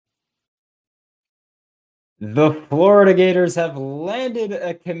The Florida Gators have landed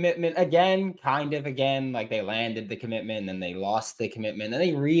a commitment again, kind of again. Like they landed the commitment and then they lost the commitment and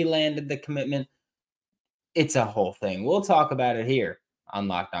they re-landed the commitment. It's a whole thing. We'll talk about it here on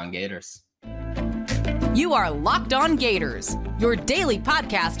Locked On Gators. You are Locked On Gators, your daily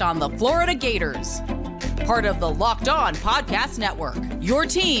podcast on the Florida Gators. Part of the Locked On Podcast Network, your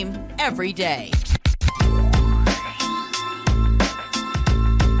team every day.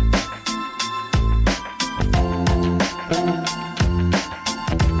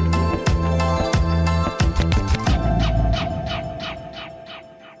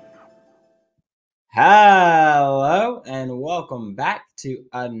 Hello and welcome back to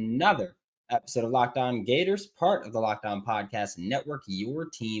another episode of Locked On Gators, part of the Locked On Podcast Network, your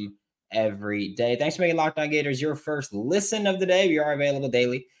team every day. Thanks for making Locked On Gators your first listen of the day. We are available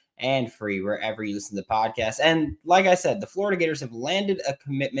daily and free wherever you listen to the podcast. And like I said, the Florida Gators have landed a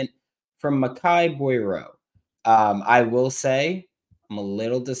commitment from Michai Boireau. I will say I'm a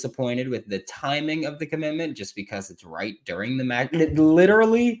little disappointed with the timing of the commitment just because it's right during the match.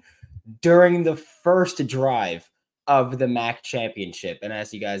 Literally during the first drive of the MAC championship. And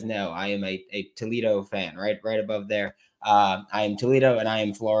as you guys know, I am a Toledo fan, right above there. I am Toledo and I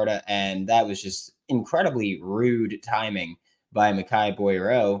am Florida. And that was just incredibly rude timing by Michai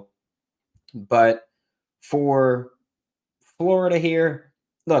Boireau. But for Florida here,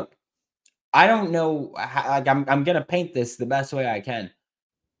 look, I don't know. I'm going to paint this the best way I can.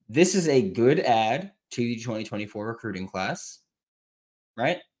 This is a good add to the 2024 recruiting class,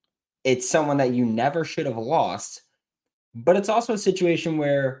 right? It's someone that you never should have lost, but it's also a situation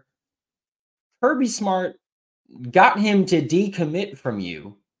where Kirby Smart got him to decommit from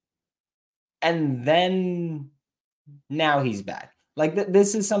you, and then now he's back. Like,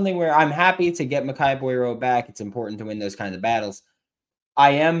 this is something where I'm happy to get Michai Boireau back. It's important to win those kinds of battles.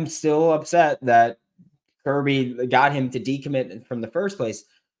 I am still upset that Kirby got him to decommit from the first place,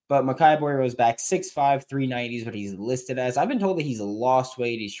 but Michai Boireau is back 6'5", 390 is what he's listed as. I've been told that he's lost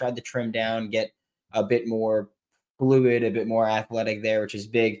weight. He's tried to trim down, get a bit more fluid, a bit more athletic there, which is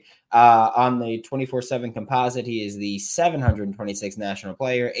big. On the 24/7 composite, he is the 726th national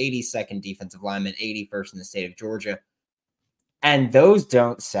player, 82nd defensive lineman, 81st in the state of Georgia. And those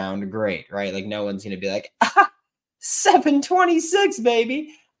don't sound great, right? Like no one's going to be like, 726,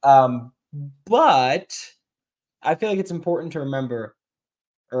 baby. But I feel like it's important to remember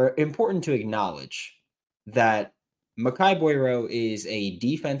or important to acknowledge that Michai Boireau is a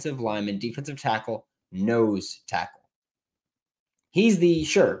defensive lineman, defensive tackle, nose tackle. He's the,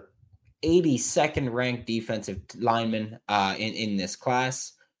 82nd ranked defensive lineman in this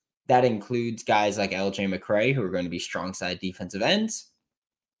class. That includes guys like LJ McCray, who are going to be strong side defensive ends.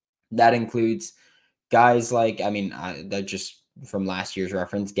 That includes guys like, that just from last year's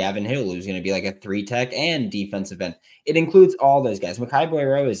reference, Gavin Hill, who's going to be like a 3-tech and defensive end. It includes all those guys. Michai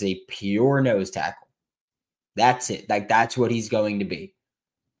Boireau is a pure nose tackle. That's it. Like, that's what he's going to be.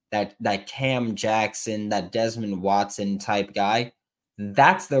 That Cam Jackson, that Desmond Watson type guy.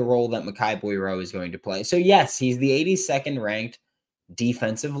 That's the role that Michai Boireau is going to play. So yes, he's the 82nd ranked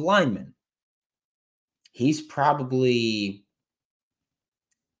defensive lineman. He's probably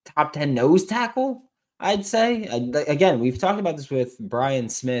top 10 nose tackle, I'd say. Again, we've talked about this with Brian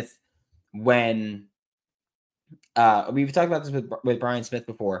Smith when we've talked about this with Brian Smith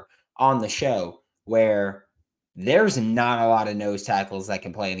before on the show, where there's not a lot of nose tackles that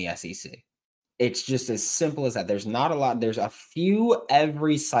can play in the SEC. It's just as simple as that. There's not a lot. There's a few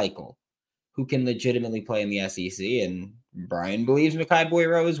every cycle who can legitimately play in the SEC, and Brian believes Michai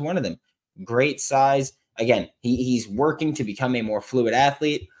Boireau is one of them. Great size. Again, he's working to become a more fluid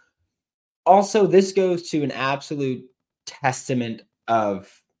athlete. Also, this goes to an absolute testament of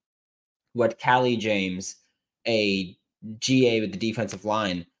what Callie James, a GA with the defensive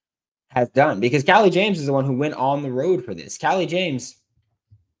line, has done. Because Callie James is the one who went on the road for this. Callie James,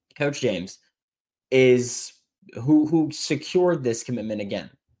 Coach James, is who secured this commitment again.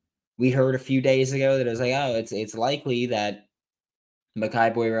 We heard a few days ago that it was like, it's likely that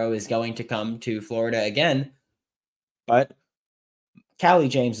Michai Boireau is going to come to Florida again. But Callie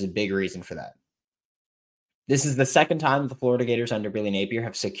James is a big reason for that. This is the second time the Florida Gators under Billy Napier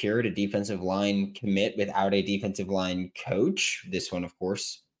have secured a defensive line commit without a defensive line coach. This one, of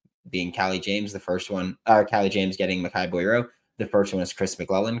course, being Callie James, the first one, Callie James getting Michai Boireau. The first one is Chris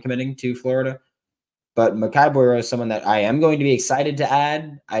McClellan committing to Florida. But Michai Boireau is someone that I am going to be excited to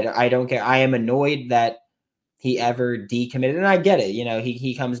add. I don't care. I am annoyed that he ever decommitted, and I get it. You know,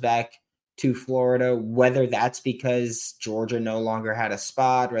 he comes back to Florida, whether that's because Georgia no longer had a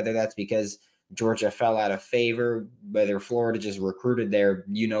spot, whether that's because Georgia fell out of favor, whether Florida just recruited their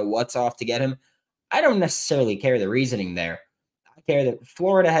what's off to get him. I don't necessarily care the reasoning there. I care that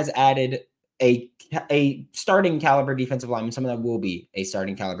Florida has added a starting caliber defensive lineman, someone that will be a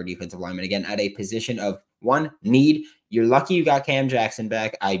starting caliber defensive lineman, again, at a position of one, need. You're lucky you got Cam Jackson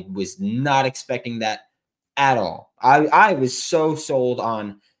back. I was not expecting that at all. I was so sold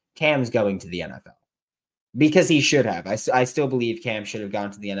on Cam's going to the NFL because he should have. I still believe Cam should have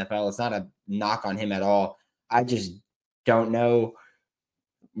gone to the NFL. It's not a knock on him at all. I just don't know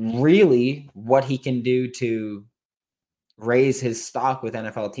really what he can do to raise his stock with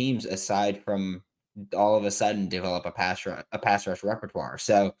NFL teams aside from all of a sudden develop a pass rush repertoire.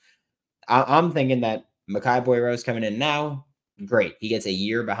 So I'm thinking that Michai Boireau coming in now. Great. He gets a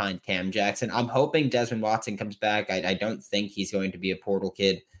year behind Cam Jackson. I'm hoping Desmond Watson comes back. I don't think he's going to be a portal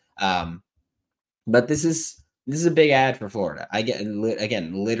kid. But this is a big ad for Florida. I get,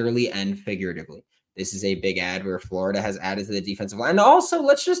 again, literally and figuratively. This is a big ad where Florida has added to the defensive line. And also,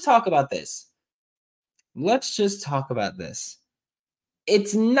 let's just talk about this.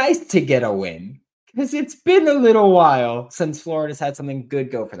 It's nice to get a win because it's been a little while since Florida's had something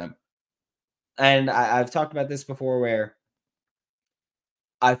good go for them. And I've talked about this before where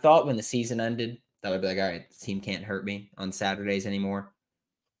I thought when the season ended that I'd be like, all right, the team can't hurt me on Saturdays anymore.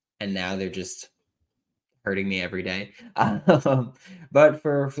 And now they're just hurting me every day. But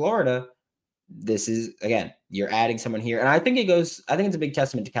for Florida, this is, again, you're adding someone here. And I think it's a big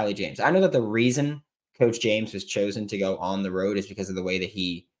testament to Callie James. I know that the reason Coach James was chosen to go on the road is because of the way that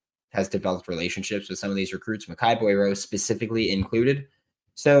he has developed relationships with some of these recruits, Michai Boireau specifically included.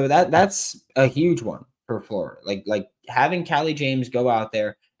 So that's a huge one for Florida. Like having Callie James go out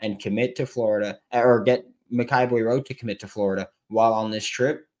there and commit to Florida, or get Michai Boireau to commit to Florida while on this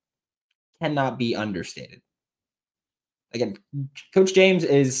trip, cannot be understated. Again, Coach James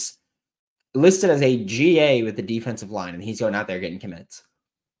is listed as a GA with the defensive line, and he's going out there getting commits.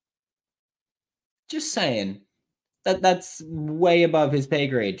 Just saying. That's way above his pay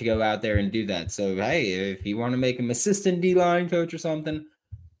grade to go out there and do that. So, hey, if you want to make him assistant D-line coach or something,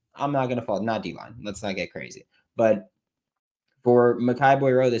 I'm not going to fall. Not D-line. Let's not get crazy. But for Michai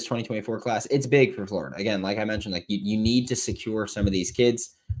Boireau, this 2024 class, it's big for Florida. Again, like I mentioned, like you need to secure some of these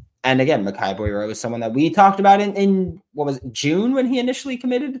kids. And again, Michai Boireau is someone that we talked about in what was it, June when he initially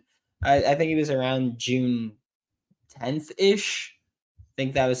committed? I think he was around June 10th-ish. I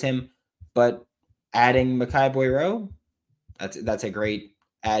think that was him. But adding Michai Boireau, that's a great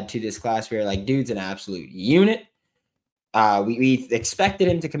add to this class. We're like, dude's an absolute unit. We expected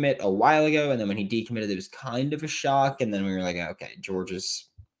him to commit a while ago, and then when he decommitted, it was kind of a shock. And then we were like, okay, Georgia's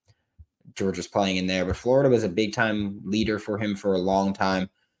playing in there. But Florida was a big-time leader for him for a long time.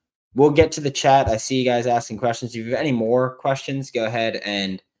 We'll get to the chat. I see you guys asking questions. If you have any more questions, go ahead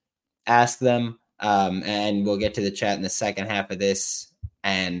and ask them. And we'll get to the chat in the second half of this.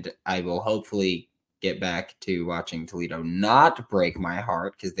 And I will hopefully get back to watching Toledo not break my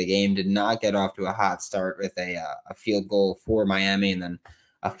heart, because the game did not get off to a hot start with a field goal for Miami and then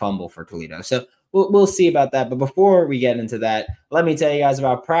a fumble for Toledo. So we'll see about that. But before we get into that, let me tell you guys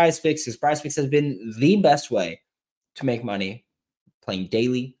about Prize Picks, because Prize Picks has been the best way to make money playing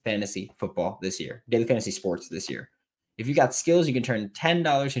daily fantasy football this year, daily fantasy sports this year. If you got skills, you can turn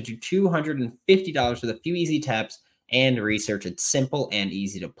 $10 into $250 with a few easy taps and research. It's simple and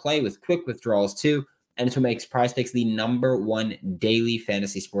easy to play with quick withdrawals too. And it's what makes Prize Picks the #1 daily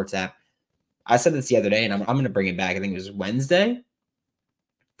fantasy sports app. I said this the other day, and I'm going to bring it back. I think it was Wednesday.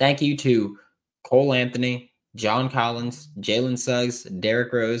 Thank you to Cole Anthony, John Collins, Jalen Suggs,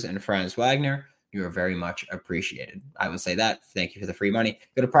 Derek Rose, and Franz Wagner. You are very much appreciated. I will say that. Thank you for the free money.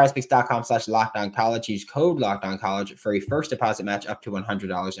 Go to prizepicks.com/LockedOnCollege. Use code LockedOnCollege for a first deposit match up to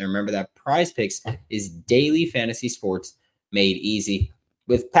 $100. And remember that Prize Picks is daily fantasy sports made easy.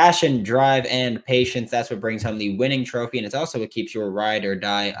 With passion, drive, and patience, that's what brings home the winning trophy. And it's also what keeps your ride or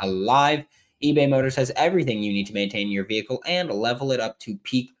die alive. eBay Motors has everything you need to maintain your vehicle and level it up to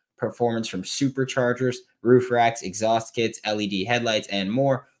peak performance, from superchargers, roof racks, exhaust kits, LED headlights, and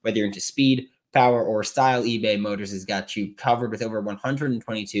more. Whether you're into speed, power, or style, eBay Motors has got you covered. With over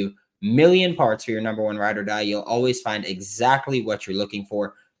 122 million parts for your #1 ride or die, you'll always find exactly what you're looking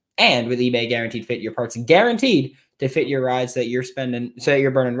for. And with eBay Guaranteed Fit, your parts guaranteed to fit your ride, so that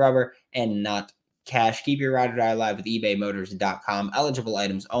you're burning rubber and not cash. Keep your ride or die alive with ebaymotors.com. Eligible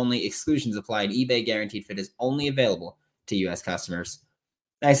items only. Exclusions apply. eBay Guaranteed Fit is only available to U.S. customers.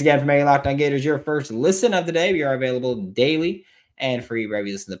 Thanks again for making Locked On Gators your first listen of the day. We are available daily and free wherever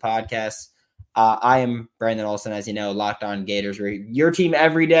you listen to the podcast. I am Brandon Olson, as you know, Locked On Gators. We're your team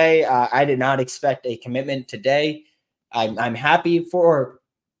every day. I did not expect a commitment today. I'm happy for,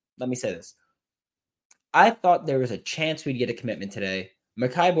 let me say this. I thought there was a chance we'd get a commitment today.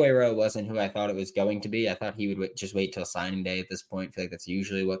 Michai Boireau wasn't who I thought it was going to be. I thought he would just wait till signing day at this point. I feel like that's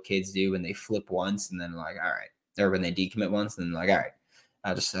usually what kids do when they flip once and then like, all right. Or when they decommit once and then like, all right,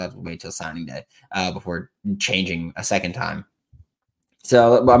 I'll just have to wait till signing day before changing a second time.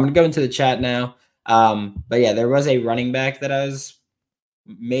 So I'm going to go into the chat now. But yeah, there was a running back that I was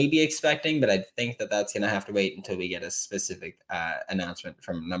maybe expecting, but I think that that's going to have to wait until we get a specific announcement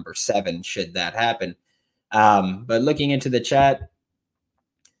from number 7, should that happen. But looking into the chat,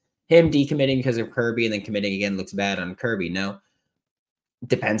 him decommitting because of Kirby and then committing again looks bad on Kirby. No,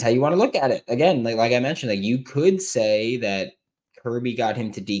 depends how you want to look at it. Again, like I mentioned, like you could say that Kirby got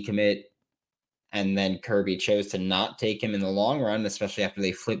him to decommit and then Kirby chose to not take him in the long run, especially after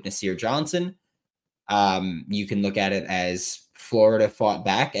they flipped Nasir Johnson. You can look at it as Florida fought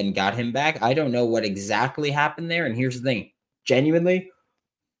back and got him back. I don't know what exactly happened there. And here's the thing, genuinely,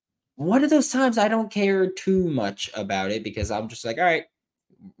 one of those times I don't care too much about it because I'm just like, all right,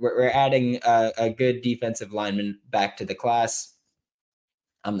 we're adding a good defensive lineman back to the class.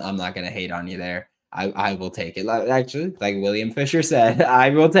 I'm not going to hate on you there. I will take it. Actually, like William Fisher said,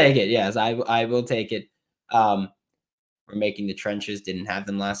 I will take it. Yes, I will take it. We're making the trenches. Didn't have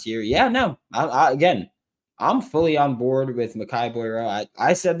them last year. Yeah, no. Again, I'm fully on board with Michai Boireau.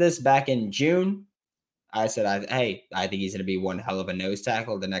 I said this back in June. I said, I think he's going to be one hell of a nose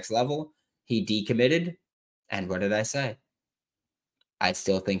tackle at the next level. He decommitted. And what did I say? I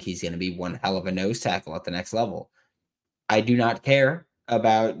still think he's going to be one hell of a nose tackle at the next level. I do not care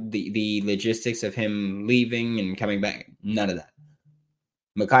about the logistics of him leaving and coming back. None of that.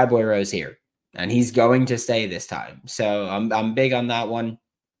 Michai Boireau is here, and he's going to stay this time. So I'm big on that one.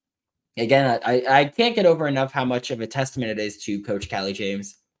 Again, I can't get over enough how much of a testament it is to Coach Callie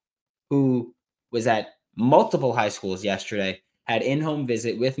James, who was at multiple high schools yesterday, had in-home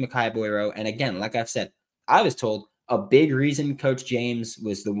visit with Michai Boireau. And again, like I've said, I was told a big reason Coach James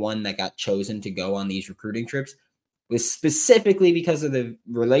was the one that got chosen to go on these recruiting trips was specifically because of the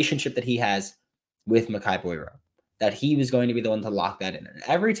relationship that he has with Michai Boireau, that he was going to be the one to lock that in. And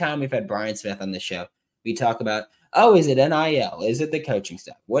every time we've had Brian Smith on the show, we talk about, oh, is it NIL? Is it the coaching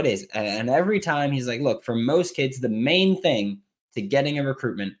staff? What is it? And every time he's like, look, for most kids, the main thing to getting a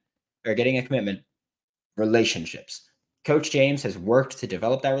recruitment or getting a commitment, relationships. Coach James has worked to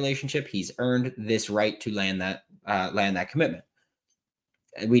develop that relationship. He's earned this right to land that commitment.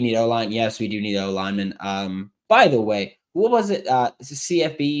 We need O-line. Yes, we do need O-linemen. By the way, what was it?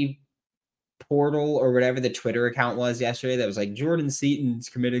 CFB portal or whatever the Twitter account was yesterday that was like Jordan Seaton's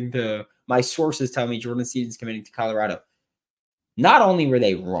committing to, my sources tell me Jordan Seaton's committing to Colorado. Not only were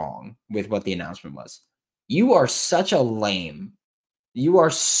they wrong with what the announcement was, you are such a lame. You are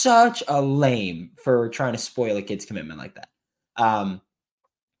such a lame for trying to spoil a kid's commitment like that.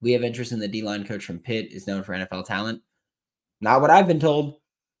 We have interest in the D-line coach from Pitt, is known for NFL talent. Not what I've been told.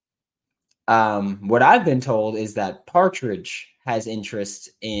 What I've been told is that Partridge has interest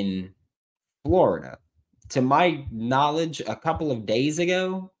in Florida. To my knowledge, a couple of days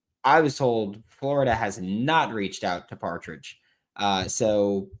ago, I was told Florida has not reached out to Partridge.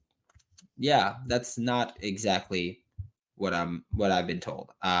 So yeah, that's not exactly what I've been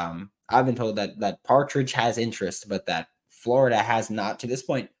told. I've been told that Partridge has interest, but that Florida has not, to this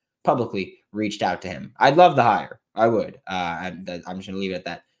point, publicly reached out to him. I'd love the hire. I would. I'm just going to leave it at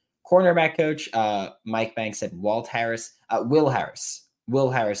that. Cornerback coach, Mike Banks said Will Harris. Will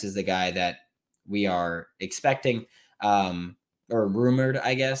Harris is the guy that we are expecting, or rumored,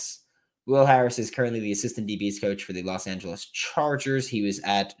 I guess. Will Harris is currently the assistant DBs coach for the Los Angeles Chargers. He was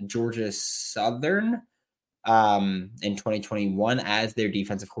at Georgia Southern in 2021 as their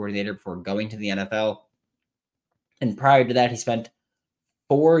defensive coordinator before going to the NFL. And prior to that, he spent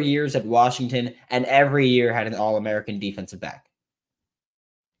 4 years at Washington and every year had an All-American defensive back.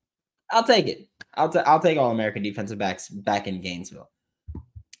 I'll take it. I'll take All-American defensive backs back in Gainesville.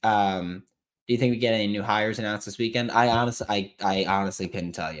 Do you think we get any new hires announced this weekend? I honestly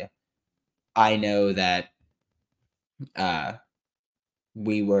couldn't tell you. I know that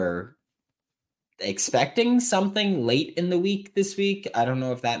we were expecting something late in the week this week. I don't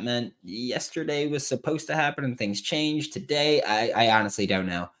know if that meant yesterday was supposed to happen and things changed today. I honestly don't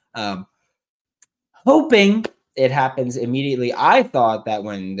know. Hoping it happens immediately. I thought that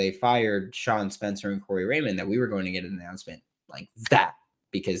when they fired Sean Spencer and Corey Raymond that we were going to get an announcement like that,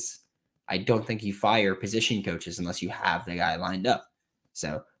 because I don't think you fire position coaches unless you have the guy lined up.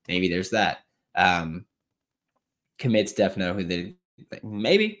 So maybe there's that. Commits definitely who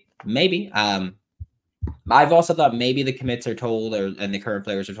maybe. I've also thought maybe the commits are told and the current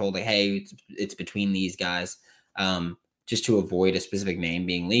players are told like, hey, it's between these guys, just to avoid a specific name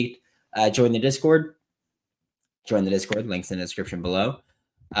being leaked. Join the Discord. Links in the description below.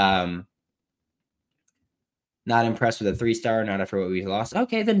 Not impressed with a 3-star, not after what we lost.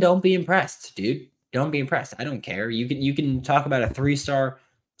 Okay, then don't be impressed, dude. Don't be impressed. I don't care. You can talk about a 3-star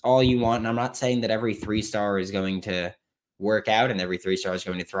all you want, and I'm not saying that every 3-star is going to work out and every 3-star is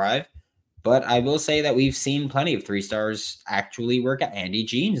going to thrive. But I will say that we've seen plenty of 3-stars actually work out. Andy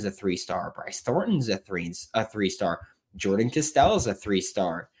Jean is a 3-star. Bryce Thornton's a 3-star. Jordan Castell is a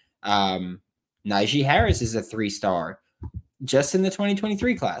 3-star. Najee Harris is a 3-star. Just in the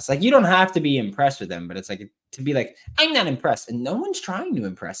 2023 class. Like, you don't have to be impressed with them, but it's like to be like, I'm not impressed. And no one's trying to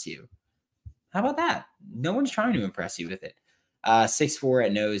impress you. How about that? No one's trying to impress you with it. 6'4"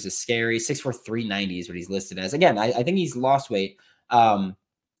 at nose is scary. 6'4", 390 is what he's listed as. Again, I think he's lost weight.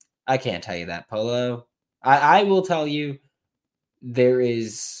 I can't tell you that, Polo. I will tell you there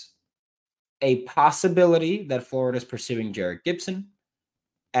is a possibility that Florida's pursuing Jarrett Gibson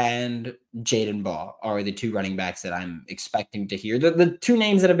and Jaden Ball are the 2 running backs that I'm expecting to hear. The 2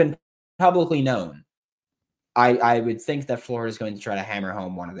 names that have been publicly known. I would think that Florida is going to try to hammer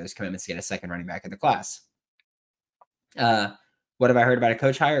home one of those commitments to get a second running back in the class. What have I heard about a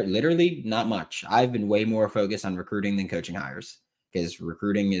coach hire? Literally not much. I've been way more focused on recruiting than coaching hires, because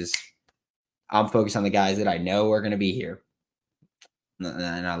recruiting is, I'm focused on the guys that I know are going to be here.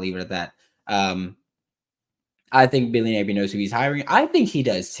 And I'll leave it at that. I think Billy Napier knows who he's hiring. I think he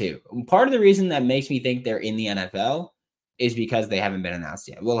does too. Part of the reason that makes me think they're in the NFL is because they haven't been announced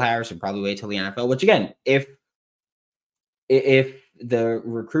yet. Will Harris will probably wait till the NFL, which again, if the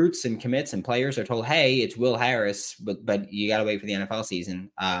recruits and commits and players are told, hey, it's Will Harris, but you got to wait for the NFL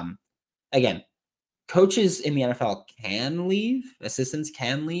season. Again, coaches in the NFL can leave, assistants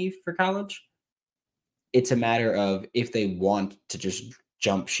can leave for college. It's a matter of if they want to just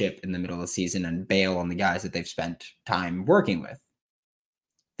jump ship in the middle of the season and bail on the guys that they've spent time working with.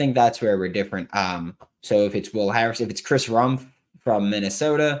 I think that's where we're different. So if it's Will Harris, if it's Chris Rumph from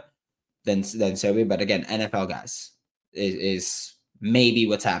Minnesota, then so be. But again, NFL guys is maybe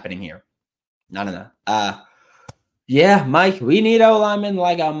what's happening here. I don't know. Yeah, Mike, we need O-linemen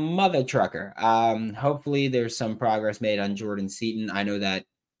like a mother trucker. Hopefully there's some progress made on Jordan Seaton. I know that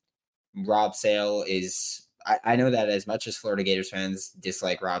Rob Sale is, I know that as much as Florida Gators fans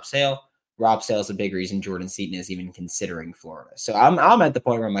dislike Rob Sale is a big reason Jordan Seaton is even considering Florida. So I'm at the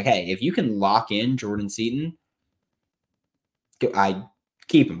point where I'm like, hey, if you can lock in Jordan Seaton, I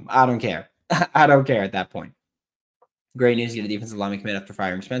keep him. I don't care. I don't care at that point. Great news, you get a defensive lineman commit after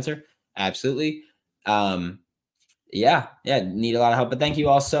firing Spencer. Absolutely. Yeah, need a lot of help. But thank you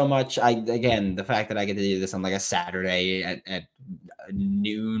all so much. Again, the fact that I get to do this on like a Saturday at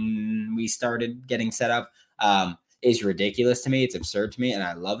noon, we started getting set up, is ridiculous to me. It's absurd to me, and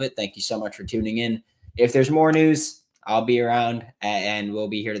I love it. Thank you so much for tuning in. If there's more news, I'll be around, and we'll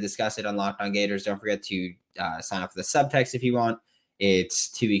be here to discuss it on Locked On Gators. Don't forget to sign up for the subtext if you want. It's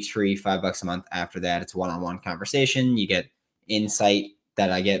 2 weeks free, $5 a month. After that, it's one-on-one conversation. You get insight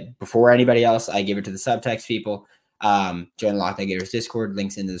that I get before anybody else. I give it to the subtext people. Join the Locked On Gators Discord.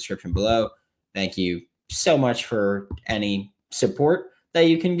 Links in the description below. Thank you so much for any support that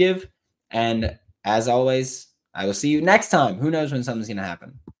you can give. And as always, I will see you next time. Who knows when something's going to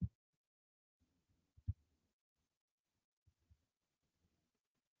happen.